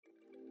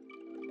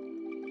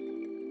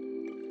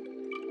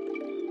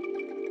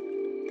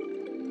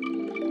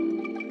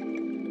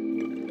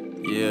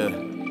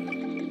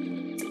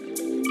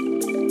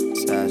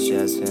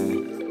that's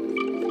in.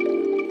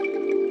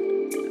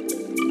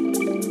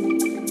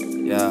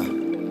 Yeah,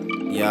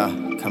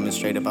 coming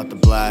straight up out the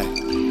black.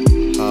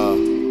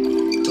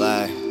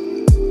 Black.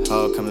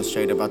 Coming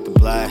straight up out the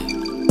black.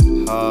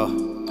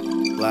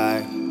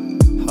 Black.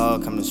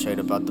 Coming straight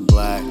up out the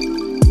black.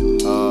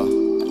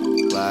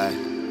 Black.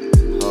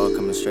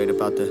 Coming straight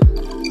up out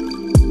the.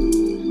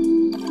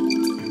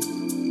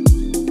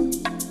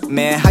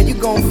 Man, how you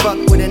gon' fuck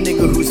with a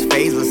nigga who's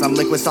phaseless? I'm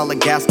liquid,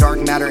 solid, gas, dark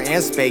matter,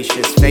 and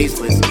spacious,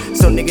 faceless.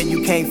 So nigga,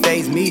 you can't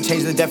phase me.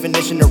 Change the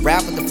definition to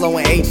rap with the flow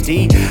in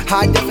HD.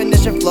 High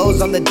definition flows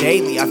on the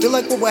daily. I feel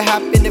like what would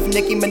happen if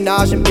Nicki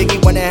Minaj and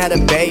Biggie went and had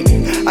a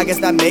baby. I guess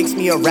that makes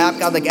me a rap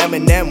god like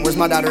Eminem. Where's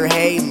my daughter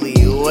Haley?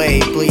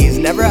 Wait, please,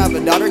 never have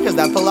a daughter cause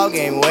that pull-out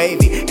game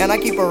wavy. And I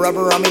keep a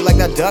rubber on me like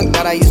that duck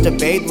that I used to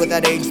bathe with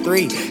at age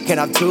 3. Can't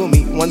have two of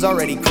me, one's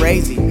already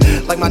crazy.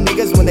 Like my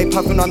niggas when they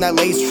puffin' on that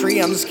lace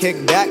tree. I'm just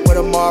kicked back with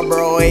a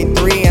Marlboro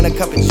A3 and a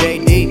cup of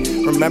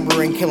JD.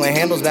 Remembering killing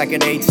handles back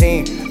at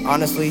 18.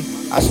 Honestly,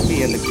 I should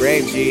be in the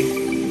grave, G.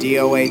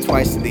 DOA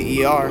twice to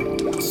the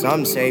ER.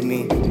 Some saved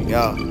me,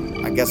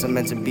 yo. I guess I'm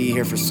meant to be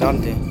here for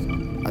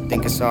something. I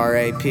think it's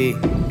RAP,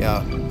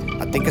 yo.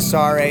 I think it's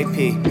RAP.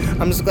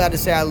 I'm just glad to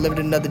say I lived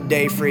another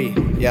day free,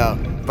 yo.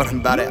 But I'm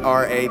about it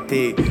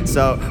RAP.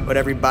 So, what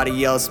everybody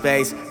yell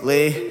space,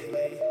 Lee?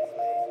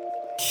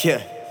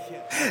 Yeah.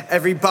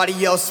 Everybody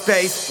yell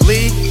space,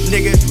 league,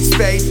 nigga,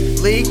 space,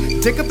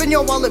 league. Dick up in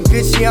your wallet,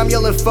 bitch, yeah, I'm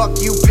yelling,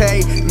 fuck you,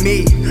 pay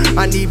me.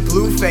 I need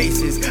blue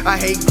faces, I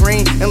hate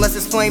green, unless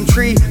it's flame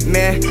tree.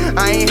 Man,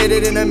 I ain't hit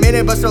it in a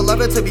minute, but still love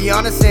it to be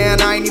honest.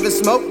 And I ain't even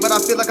smoke, but I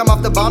feel like I'm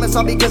off the bomb. It's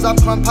all because I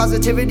pump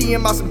positivity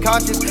in my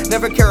subconscious.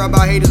 Never care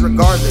about haters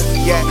regardless,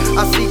 yeah.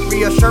 I seek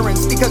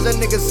reassurance because a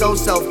nigga's so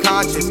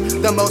self-conscious.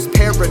 The most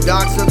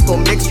paradoxical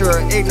mixture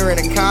of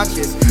ignorant and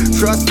conscious.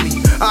 Trust me,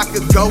 I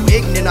could go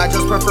ignorant, I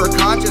just prefer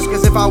conscious.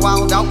 Cause if I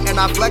wild out and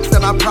I flex,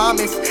 then I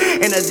promise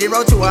in a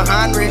 0 to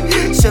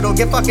 100, shit'll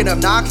get fucking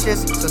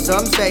obnoxious. So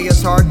some say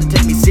it's hard to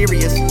take me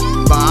serious,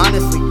 but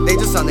honestly, they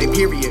just on their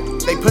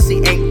period. They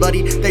pussy ain't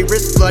buddy, they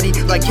wrist bloody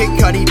like Kid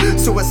Cudi.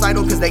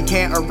 Suicidal cause they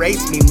can't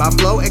erase me. My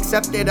flow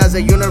accepted as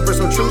a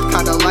universal truth,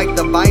 kinda like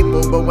the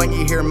Bible. But when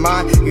you hear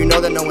mine, you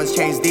know that no one's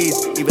changed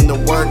these. Even the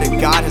word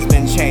of God has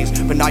been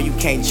changed, but now you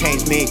can't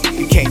change me.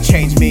 You can't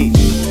change me.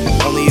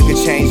 Only you can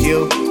change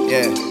you,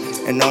 yeah.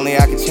 And only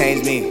I can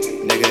change me,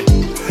 nigga.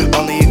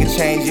 Only you can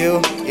change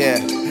you, yeah.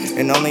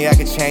 And only I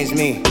can change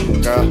me,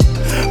 girl.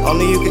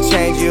 Only you can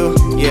change you,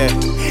 yeah.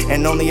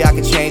 And only I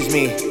can change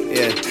me,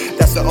 yeah.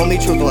 That's the only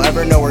truth we'll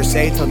ever know or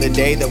say till the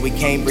day that we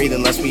can't breathe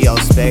unless we yell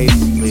space,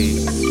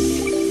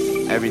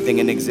 please. Everything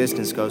in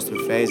existence goes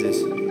through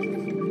phases.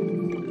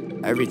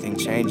 Everything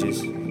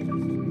changes.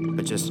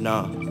 But just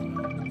know,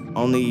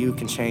 only you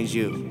can change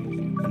you.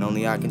 And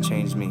only I can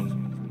change me.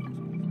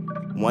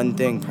 One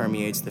thing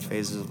permeates the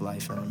phases of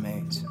life and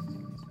remains: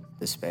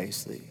 the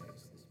space league.